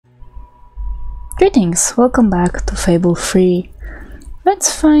Greetings, welcome back to Fable 3.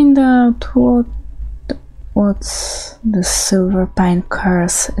 Let's find out what the Silver Pine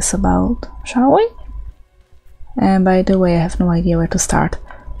curse is about, shall we? And by the way, I have no idea where to start.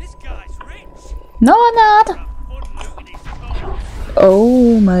 This guy's rich. No, I'm not!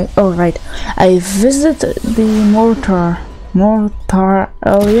 Oh my... oh right. I visited the mortar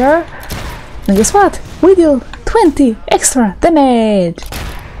earlier. And guess what? We deal 20 extra damage!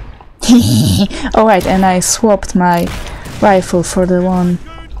 Alright, and I swapped my rifle for the one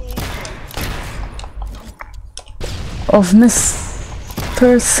of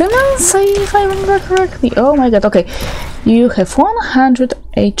Mr. Simmons, if I remember correctly. Oh my god, okay. You have 100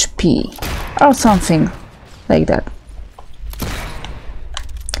 HP or something like that.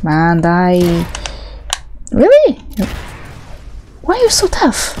 Come on, die. Really? Why are you so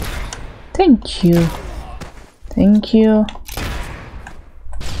tough? Thank you. Thank you.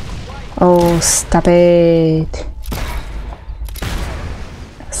 Oh, stop it.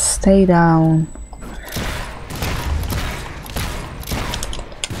 Stay down.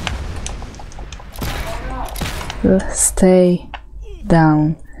 Stay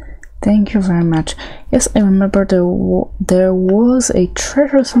down. Thank you very much. Yes, I remember there was a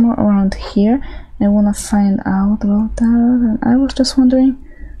treasure somewhere around here. I want to find out about that. And I was just wondering.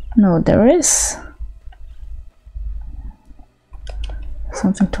 No, there is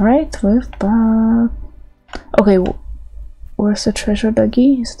something to write with, but... okay, where's the treasure,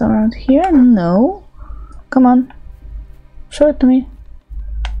 doggy? Is it around here? No. Come on. Show it to me.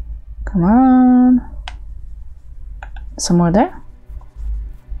 Come on. Somewhere there?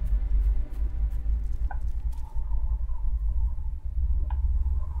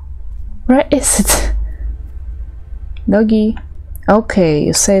 Where is it? Doggy. Okay,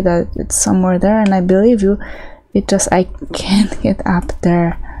 you say that it's somewhere there, and I believe you. It just, I can't get up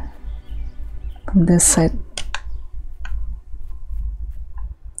there from this side.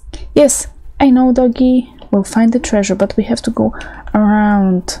 Yes, I know, doggy. We'll find the treasure, but we have to go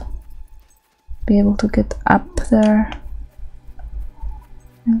around. Be able to get up there.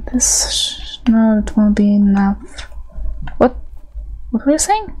 And this, no, it won't be enough. What? What were you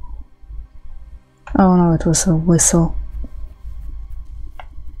saying? Oh no, it was a whistle.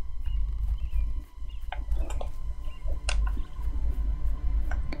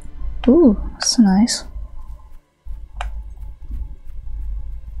 Ooh, that's nice.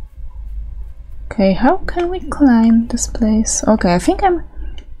 Okay, how can we climb this place? Okay, I think I'm...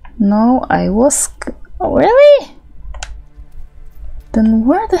 no, I was... oh, really? Then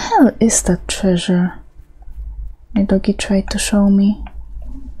where the hell is that treasure? My doggy tried to show me.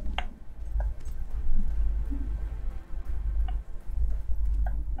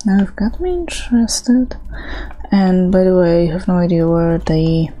 Now you've got me interested. And by the way, I have no idea where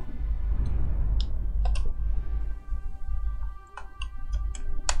the...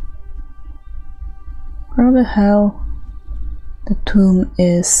 where the hell the tomb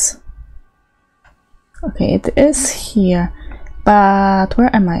is. Okay, it is here, but where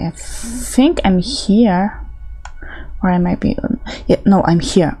am I? I think I'm here, or I might be on... yeah, no, I'm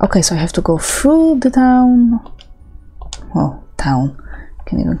here. Okay, so I have to go through the town. Well, town,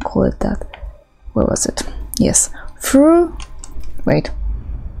 can't even call it that. Where was it? Yes, through... wait,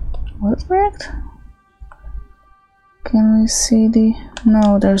 was it correct? Can we see the...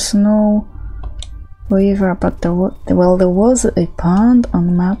 no, there's no river, but there was... well, there was a pond on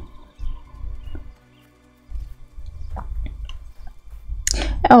the map.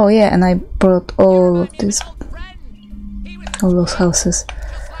 Oh yeah, and I brought all of this, all those houses.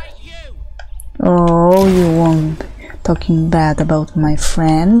 Oh, you won't be talking bad about my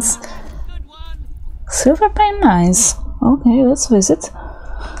friends. Silver Pine Mines. Okay, let's visit.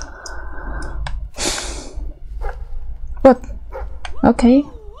 What? Okay.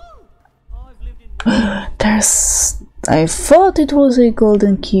 There's... I thought it was a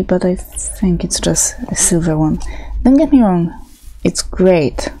golden key, but I think it's just a silver one. Don't get me wrong, it's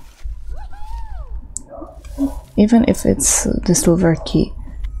great. Even if it's the silver key.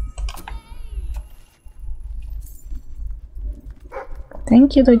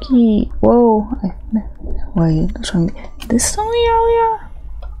 Thank you, doggy. Whoa. Why are you showing me this to me earlier?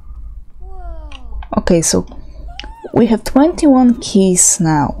 Okay, so we have 21 keys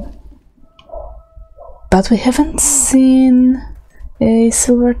now. But we haven't seen a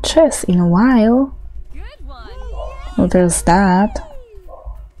silver chest in a while. Well, there's that.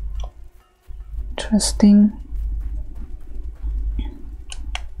 Interesting.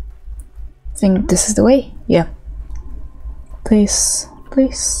 I think this is the way. Yeah. Please,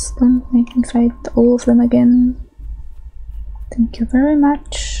 please don't make me fight all of them again. Thank you very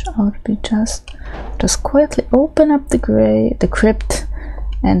much. I'll be just Just quietly open up the crypt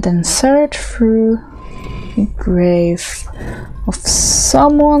and then search through the grave of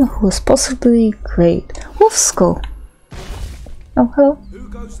someone who's possibly great. Wolf skull. Oh, hello. Who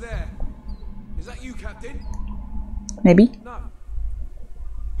goes there? Is that you, Captain? Maybe. No.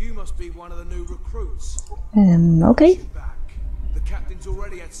 You must be one of the new recruits. Okay. Back. The captain's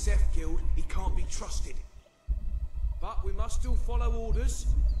already had Seth killed. He can't be trusted. But we must still follow orders.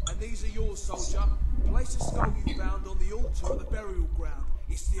 And these are yours, soldier. Place a skull you found on the altar at the burial ground.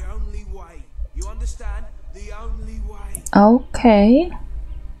 It's the only way. You understand? The only way. Okay.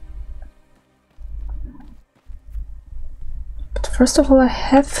 But first of all, I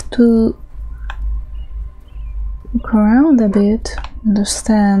have to look around a bit,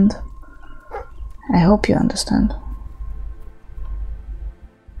 understand. I hope you understand.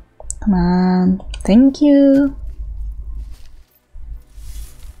 Come on. Thank you.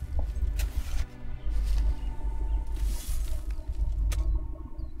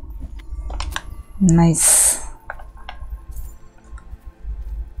 Nice.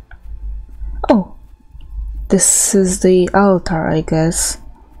 Oh, this is the altar, I guess.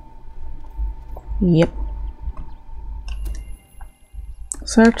 Yep.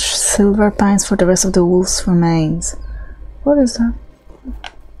 Search silver pines for the rest of the wolf's remains. What is that?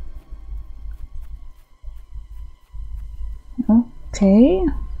 Okay.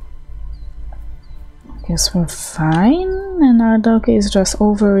 Guess we're fine, and our dog is just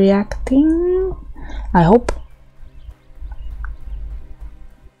overreacting. I hope.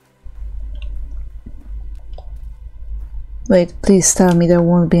 Wait, please tell me there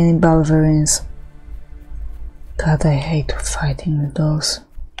won't be any Balverines. God, I hate fighting with those.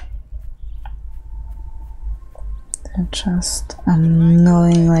 They're just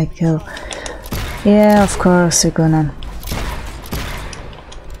annoying like hell. Yeah, of course you're gonna.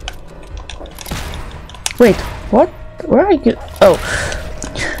 Wait, what? Where are you? Oh.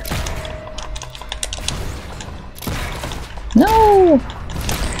 No!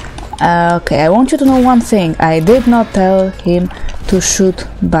 Okay, I want you to know one thing. I did not tell him to shoot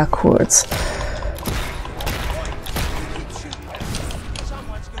backwards.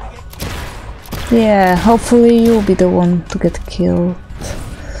 Yeah, hopefully you'll be the one to get killed.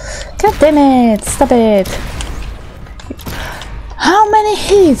 God damn it! Stop it! How many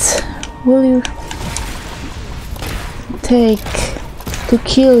hits will you take to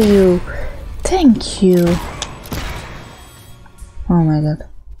kill you? Thank you. Oh my god.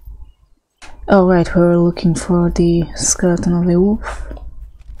 Oh right, we were looking for the skeleton of a wolf.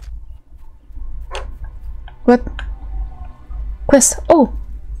 What? Quest? Oh!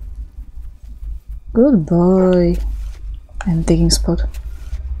 Good boy. And digging spot.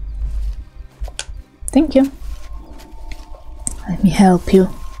 Thank you. Let me help you.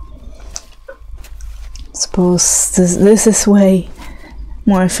 Suppose this is way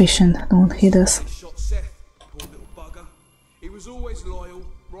more efficient. Don't hit us. Shot Seth, poor little bugger. He was always loyal,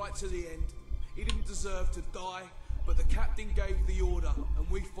 right to the end. He didn't deserve to die, but the captain gave the order, and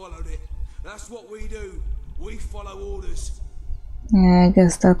we followed it. That's what we do. We follow orders. Yeah, I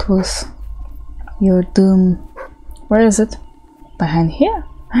guess that was your doom. Where is it? Behind here?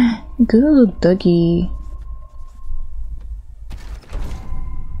 Good doggy.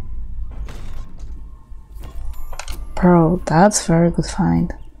 Pearl, that's very good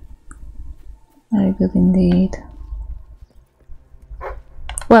find. Very good indeed.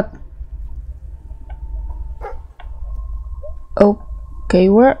 What? Okay,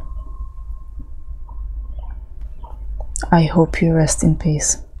 where? I hope you rest in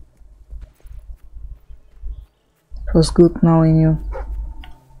peace. It was good knowing you.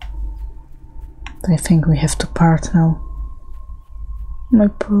 I think we have to part now. My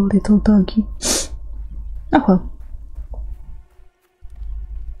poor little doggy. Oh well.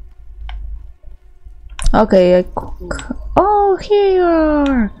 Okay, oh, here you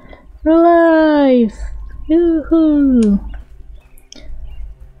are! You're alive! Yoo-hoo!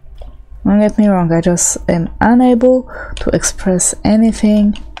 Don't get me wrong, I just am unable to express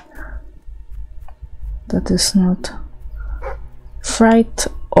anything that is not fright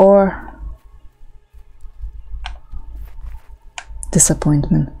or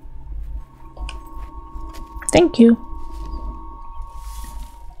disappointment. Thank you.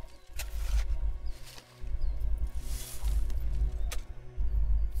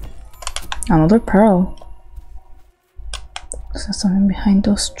 Another pearl. Is there something behind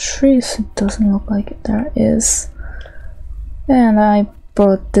those trees? It doesn't look like it. There is. And I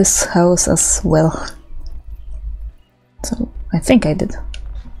brought this house as well. So I think I did.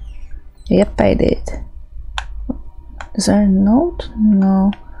 Yep, I did. Is there a note?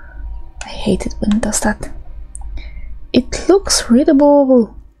 No. I hate it when it does that. It looks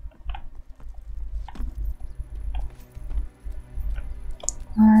readable.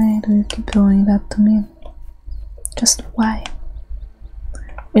 Why do you keep doing that to me? Just why?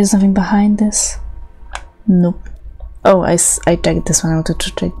 Is nothing behind this? Nope. Oh, I checked this one. I wanted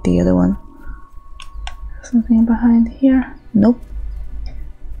to check the other one. Something behind here? Nope.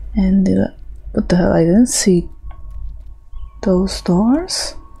 And what the hell? I didn't see those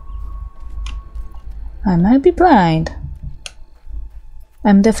doors. I might be blind.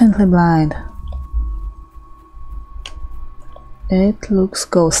 I'm definitely blind. It looks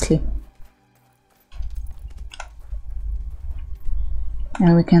ghostly.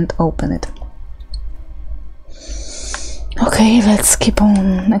 And we can't open it. Okay, let's keep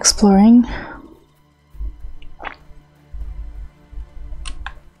on exploring.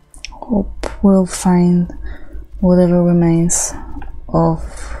 Hope we'll find whatever remains of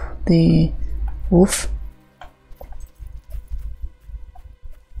the wolf.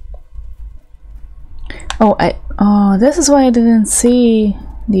 Oh, this is why I didn't see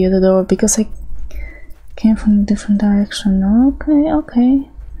the other door, because I came from a different direction. Okay.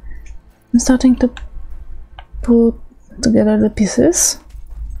 I'm starting to put together the pieces.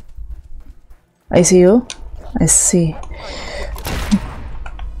 I see you. I see.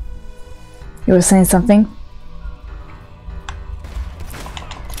 You were saying something?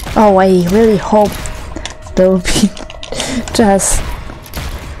 Oh, I really hope there will be just...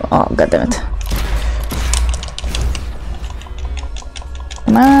 Oh, goddammit.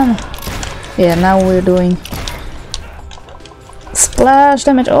 Come on! Yeah, now we're doing splash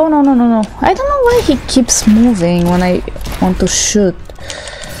damage. Oh, no. I don't know why he keeps moving when I want to shoot.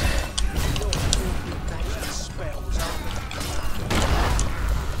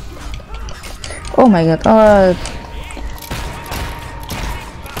 Oh my god.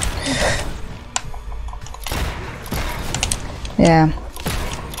 Yeah.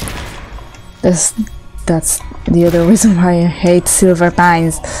 That's the other reason why I hate silver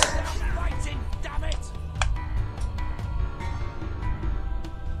pines.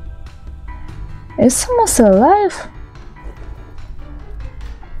 Is someone still alive?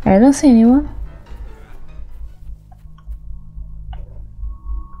 I don't see anyone.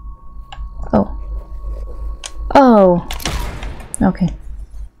 Oh. Okay.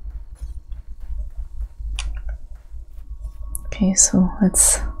 Okay, so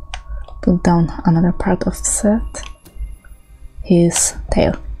let's put down another part of the set. His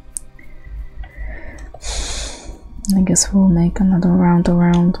tail. I guess we'll make another round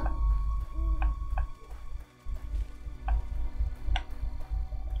around.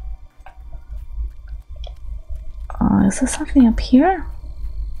 Is there something up here?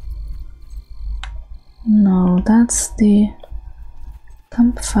 No, that's the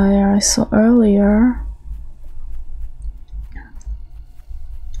campfire I saw earlier.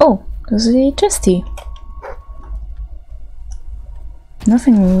 Oh, there's the chesty.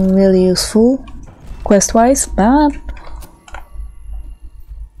 Nothing really useful quest-wise, but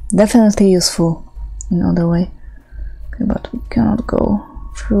definitely useful in other way. Okay, but we cannot go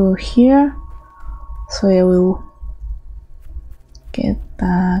through here, so yeah, we'll get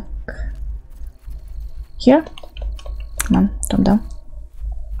back here. Come on, jump down.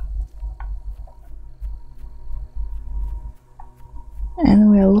 And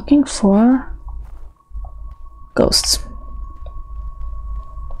we are looking for ghosts.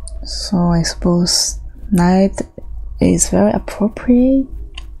 So I suppose night is very appropriate.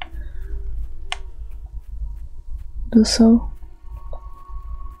 Do so.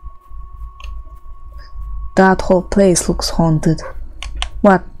 That whole place looks haunted.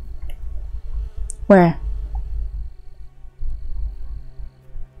 What? Where?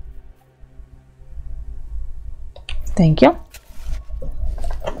 Thank you.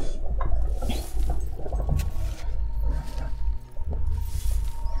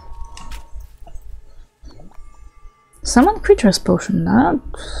 Summon creatures potion. That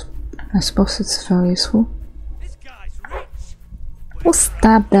I suppose it's very useful. We'll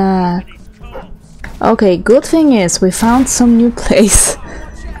stab that. Okay, good thing is we found some new place.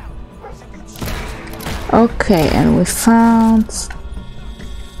 Okay, and we found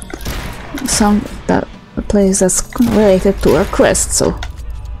a place that's related to our quest, so.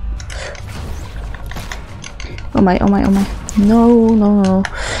 Oh my. No.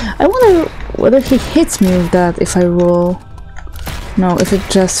 I wonder whether he hits me with that if I roll. No, if it's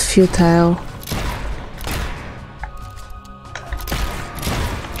just futile.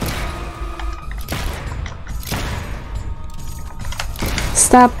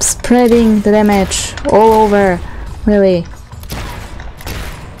 Stop spreading the damage all over, really.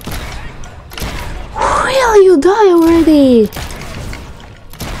 you die already?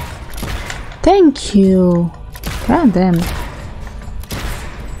 Thank you. God damn.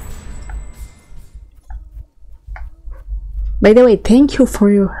 By the way, thank you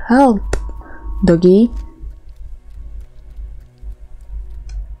for your help, doggy.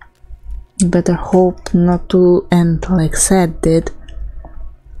 Better hope not to end like Seth did.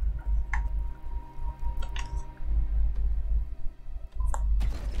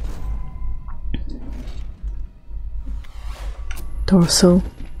 Torso.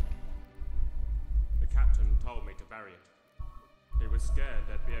 The captain told me to bury it. He was scared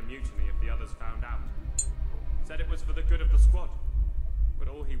there'd be a mutiny if the others found out. Said it was for the good of the squad, but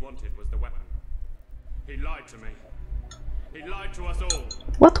all he wanted was the weapon. He lied to me. He lied to us all.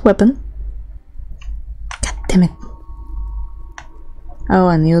 What weapon? God damn it. Oh,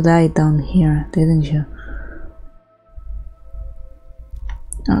 and you died down here, didn't you?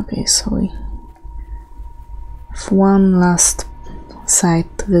 Okay, so we have one last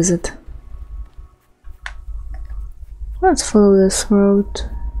site to visit. Let's follow this road,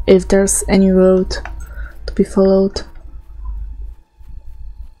 if there's any road to be followed.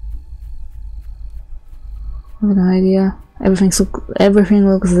 I have no idea. Everything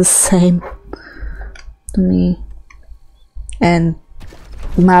looks the same to me, and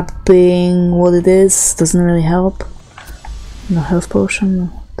mapping what it is doesn't really help. No health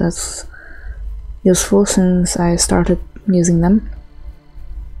potion, that's useful since I started using them.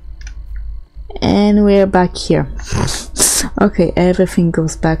 And we're back here. Okay, everything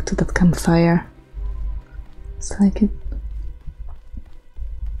goes back to that campfire. It's like it.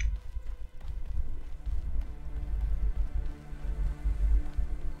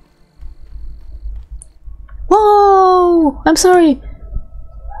 Whoa! I'm sorry!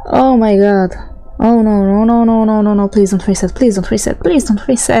 Oh my god. Oh no, no, no, no, no, no, no, please don't reset, please don't reset, please don't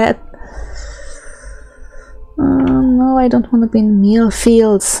reset! No, I don't want to be in meal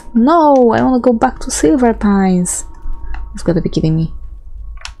fields. No, I want to go back to Silver Pines. You've got to be kidding me.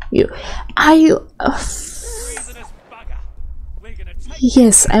 Are you...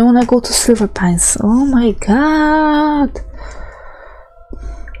 Yes, I want to go to Silver Pines. Oh my god.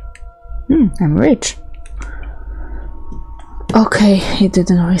 I'm rich. Okay, it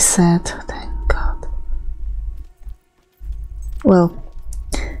didn't reset. Thank god. Well,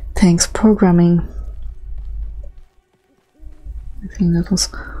 thanks programming. I think that was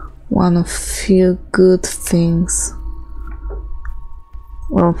one of few good things.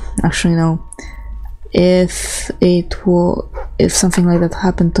 Well, actually no. If something like that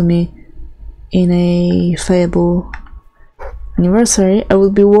happened to me in a Fable anniversary, I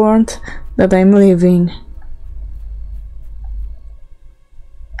would be warned that I'm leaving.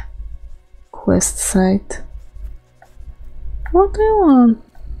 Quest site. What do you want?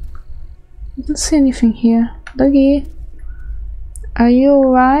 I don't see anything here. Doggy, are you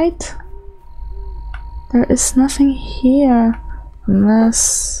alright? There is nothing here.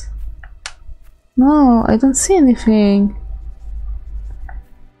 Unless... No, I don't see anything.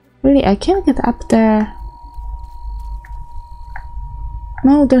 Really, I can't get up there.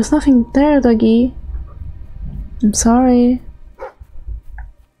 No, there's nothing there, doggy. I'm sorry.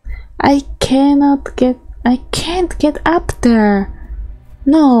 I can't get up there.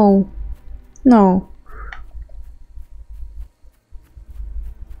 No. No.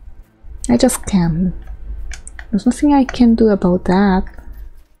 I just can't. There's nothing I can do about that.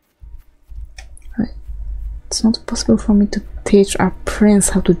 It's not possible for me to teach our prince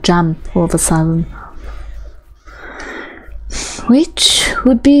how to jump all of a sudden. Which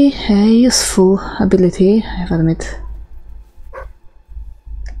would be a useful ability, I have to admit.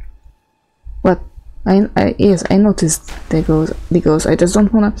 What? Yes, I noticed the ghost. I just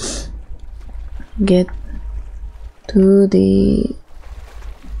don't wanna get to the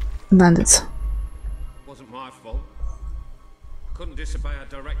bandits. Wasn't my fault. Couldn't disobey a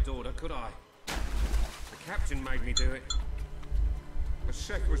direct order, could I? The captain made me do it. The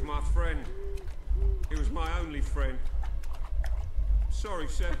Seth was my friend. He was my only friend. Sorry,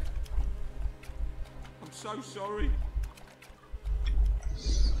 Seth. I'm so sorry.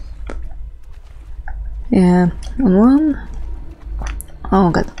 Yeah, on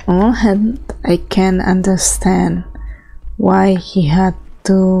one hand, I can understand why he had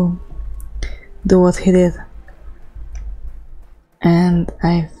to do what he did, and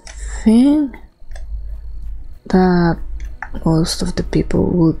I think that most of the people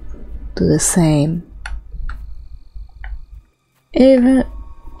would do the same. Even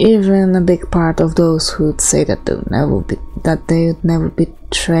a big part of those who would say that they would never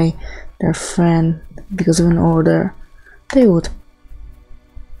betray their friend because of an order, they would.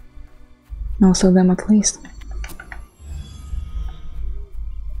 Most of them, at least.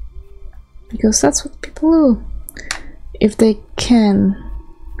 because that's what people do. If they can,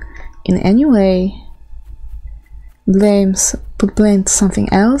 in any way, put blame to something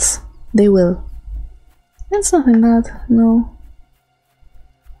else, they will. It's nothing bad, no.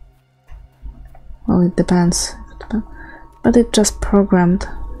 Well, it depends. But it's just programmed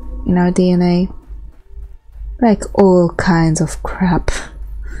in our DNA. Like all kinds of crap.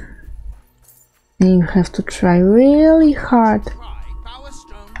 And you have to try really hard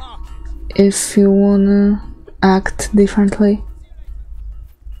if you wanna act differently.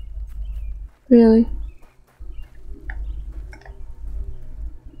 Really.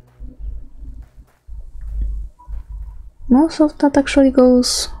 Most of that actually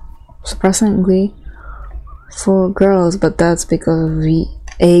goes surprisingly for girls, but that's because of the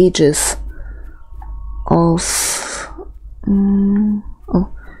ages of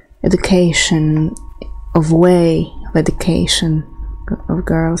education, of way of education of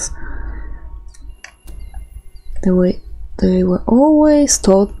girls. They were always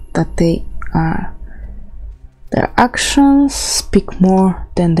taught that their actions speak more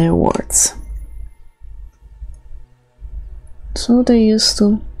than their words. So they used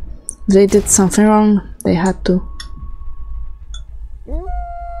to, if they did something wrong, they had to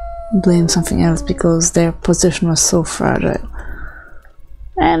blame something else because their position was so fragile.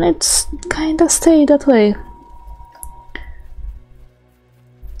 And it's kinda stayed that way.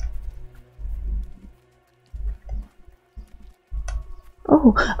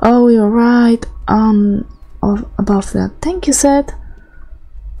 Oh, you're right. Above that. Thank you, Seth.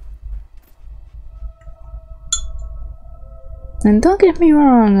 And don't get me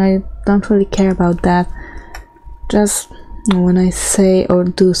wrong, I don't really care about that. Just when I say or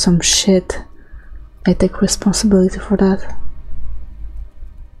do some shit, I take responsibility for that.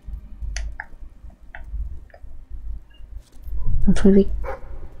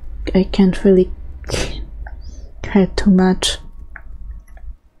 I can't really care too much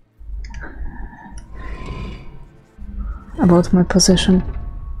about my position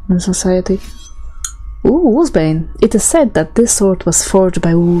in society. Ooh, Wolfsbane. It is said that this sword was forged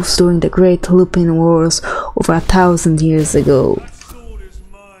by wolves during the Great Lupin Wars over 1,000 years ago. That sword is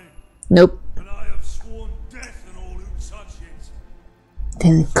mine, Nope. and I have sworn death on all who touch it.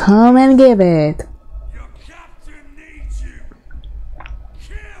 Then come and give it. Your captain needs you.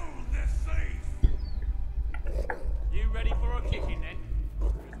 Kill the thief. You ready for a kicking then?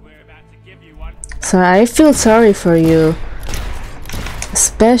 Because we're about to give you one. So I feel sorry for you.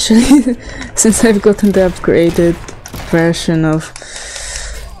 Especially since I've gotten the upgraded version of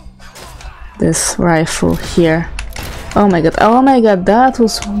this rifle here. Oh my god, that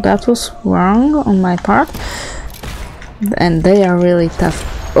was wrong on my part. And they are really tough.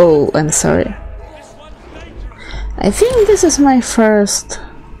 Oh, I'm sorry. I think this is my first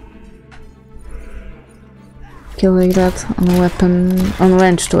kill like that on a weapon, on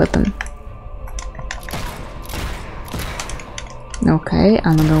ranged weapon. Okay,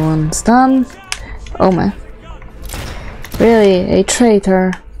 another one's done. Oh my. Really, a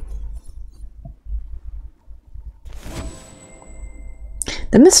traitor.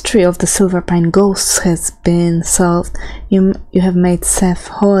 The mystery of the Silver Pine ghosts has been solved. You have made Seth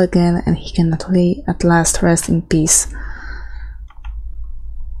whole again, and he can at last rest in peace.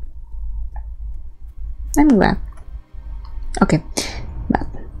 I'm glad. Okay, but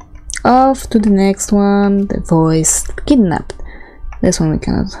off to the next one. The voice kidnapped. This one we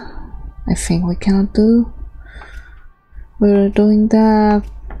cannot. I think we cannot do. We're doing that.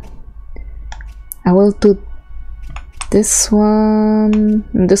 I will do this one.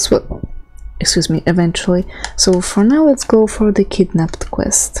 This one. Excuse me. Eventually. So for now, let's go for the kidnapped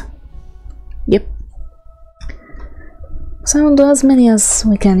quest. Yep. So we'll do as many as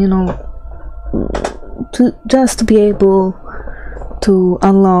we can. You know, just to be able to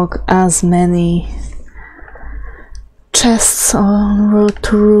unlock as many chests on road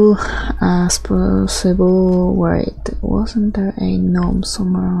to rule as possible. Wait, wasn't there a gnome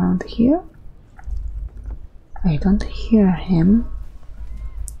somewhere around here? I don't hear him,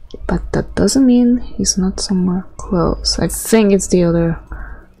 but that doesn't mean he's not somewhere close. I think it's the other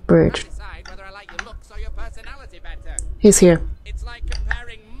bridge. He's here. It's like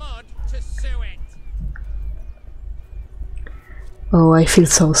comparing mud to suet. Oh, I feel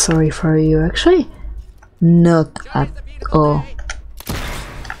so sorry for you. Actually, not at all.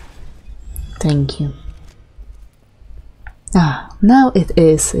 Thank you. Ah, now it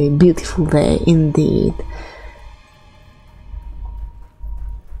is a beautiful day indeed.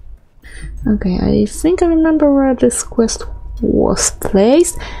 Okay, I think I remember where this quest was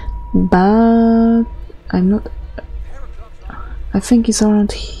placed, but I'm not. I think it's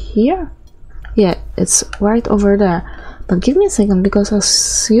around here. Yeah, it's right over there. But give me a second, because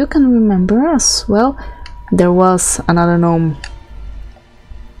as you can remember as well, there was another gnome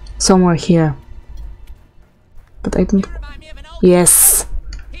somewhere here. But I don't... Yes!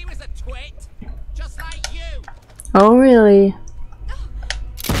 He was a twit, just like you. Oh, really?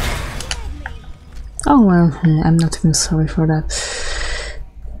 Oh, well, I'm not even sorry for that.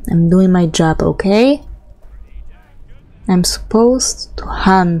 I'm doing my job, okay? I'm supposed to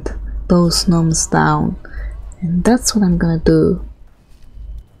hunt those gnomes down. And that's what I'm gonna do.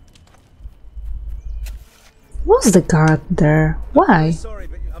 What's the guard there? Why? Sorry,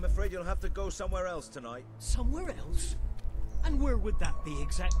 but I'm afraid you'll have to go somewhere else tonight. Somewhere else? And where would that be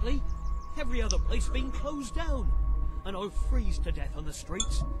exactly? Every other place being closed down. And I'll freeze to death on the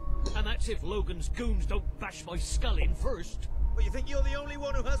streets. And that's if Logan's goons don't bash my skull in first. But you think you're the only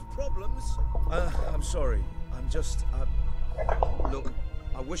one who has problems? I'm sorry. I'm just... Look,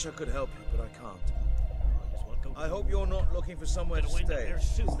 I wish I could help you, but I can't. I hope you're not looking for somewhere to stay.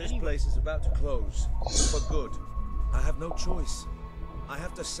 This place is about to close. For good. I have no choice. I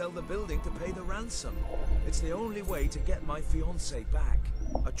have to sell the building to pay the ransom. It's the only way to get my fiancée back.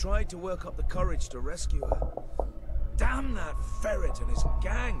 I tried to work up the courage to rescue her. Damn that ferret and his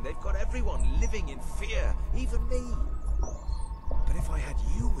gang. They've got everyone living in fear, even me. But if I had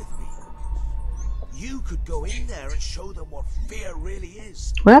you with me, you could go in there and show them what fear really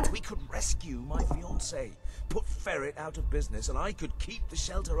is. What? We could rescue my fiancée, put Ferret out of business, and I could keep the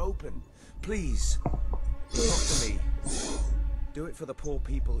shelter open. Please, talk to me. Do it for the poor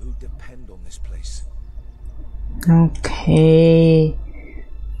people who depend on this place. Okay.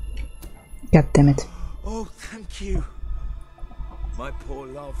 God damn it. Oh, thank you. My poor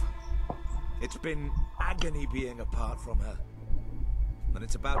love. It's been agony being apart from her. And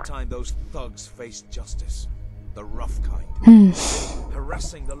it's about time those thugs faced justice. The rough kind.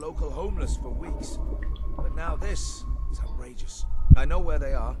 Harassing the local homeless for weeks. But now this is outrageous. I know where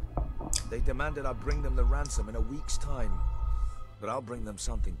they are. They demanded I bring them the ransom in a week's time. But I'll bring them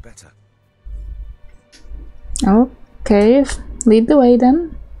something better. Okay, lead the way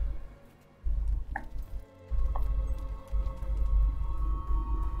then.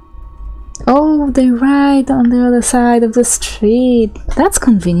 Oh, they're right on the other side of the street. That's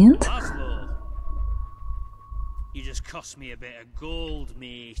convenient. Oswald, you just cost me a bit of gold,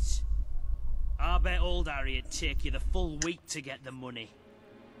 mate. I bet old Harry'd take you the full week to get the money.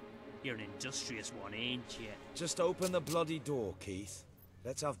 You're an industrious one, ain't you? Just open the bloody door, Keith.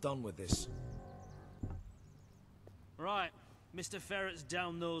 Let's have done with this. Right, Mr. Ferret's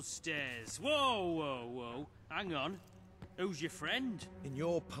down those stairs. Whoa, whoa, whoa. Hang on. Who's your friend? In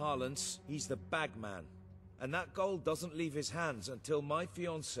your parlance, he's the bagman. And that gold doesn't leave his hands until my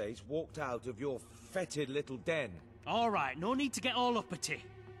fiancée's walked out of your fetid little den. Alright, no need to get all uppity.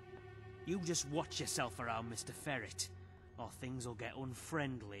 You just watch yourself around, Mr. Ferret, or things will get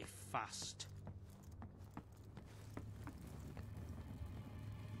unfriendly fast.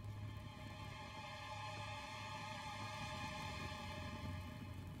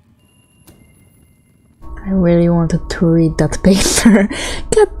 I really wanted to read that paper.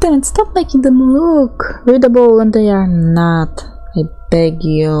 God damn it, stop making them look readable when they are not. I beg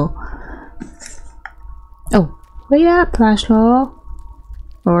you. Oh, wait up, Laszlo.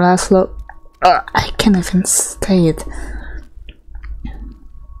 Or Laszlo. I can't even say it.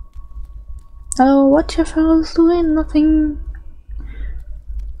 Oh, what your fellows doing? Nothing.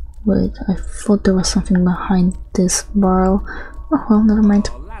 Wait, I thought there was something behind this barrel. Oh well, never mind.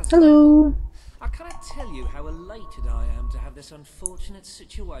 Hello. I cannot tell you how elated I am to have this unfortunate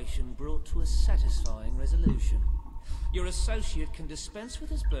situation brought to a satisfying resolution. Your associate can dispense with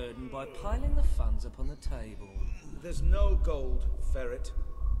his burden by piling the funds upon the table. There's no gold, Ferret.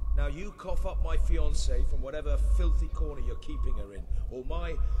 Now you cough up my fiancée from whatever filthy corner you're keeping her in, or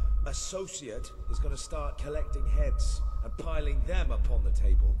my associate is going to start collecting heads and piling them upon the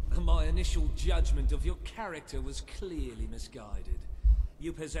table. My initial judgment of your character was clearly misguided.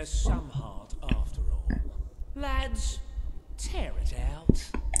 You possess some heart after all. Lads, tear it out.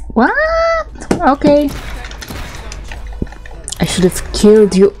 What? Okay. I should have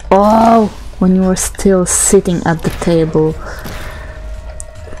killed you all when you were still sitting at the table.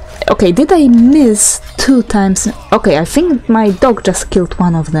 Okay, did I miss 2 times? Okay, I think my dog just killed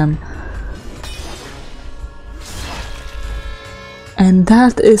one of them. And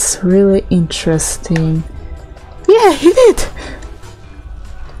that is really interesting. Yeah, he did!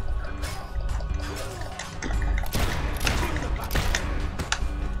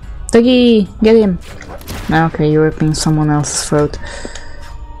 Doggy, get him! Okay, you're ripping someone else's throat.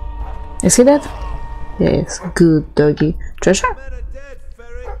 Is he dead? Yes, good doggy. Treasure? Men are dead,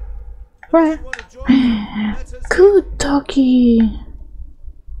 Ferret. Right. Good doggy.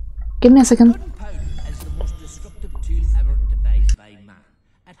 Give me a second. Gunpowder is the most disruptive tool ever devised by man.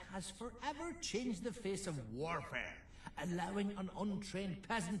 It has forever changed the face of warfare, allowing an untrained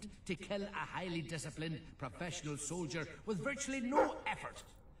peasant to kill a highly disciplined professional soldier with virtually no effort.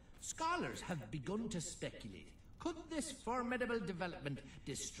 Scholars have begun to speculate. Could this formidable development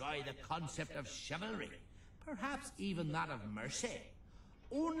destroy the concept of chivalry? Perhaps even that of mercy?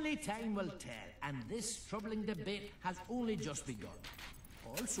 Only time will tell, and this troubling debate has only just begun.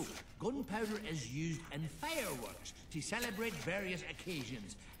 Also, gunpowder is used in fireworks to celebrate various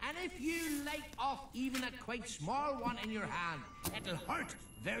occasions, and if you light off even a quite small one in your hand, it'll hurt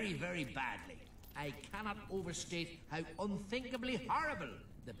very, very badly. I cannot overstate how unthinkably horrible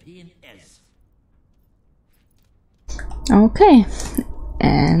the pain is. Okay,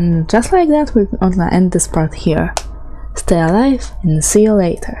 and just like that, we're gonna end this part here. Stay alive and see you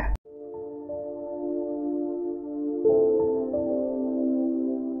later.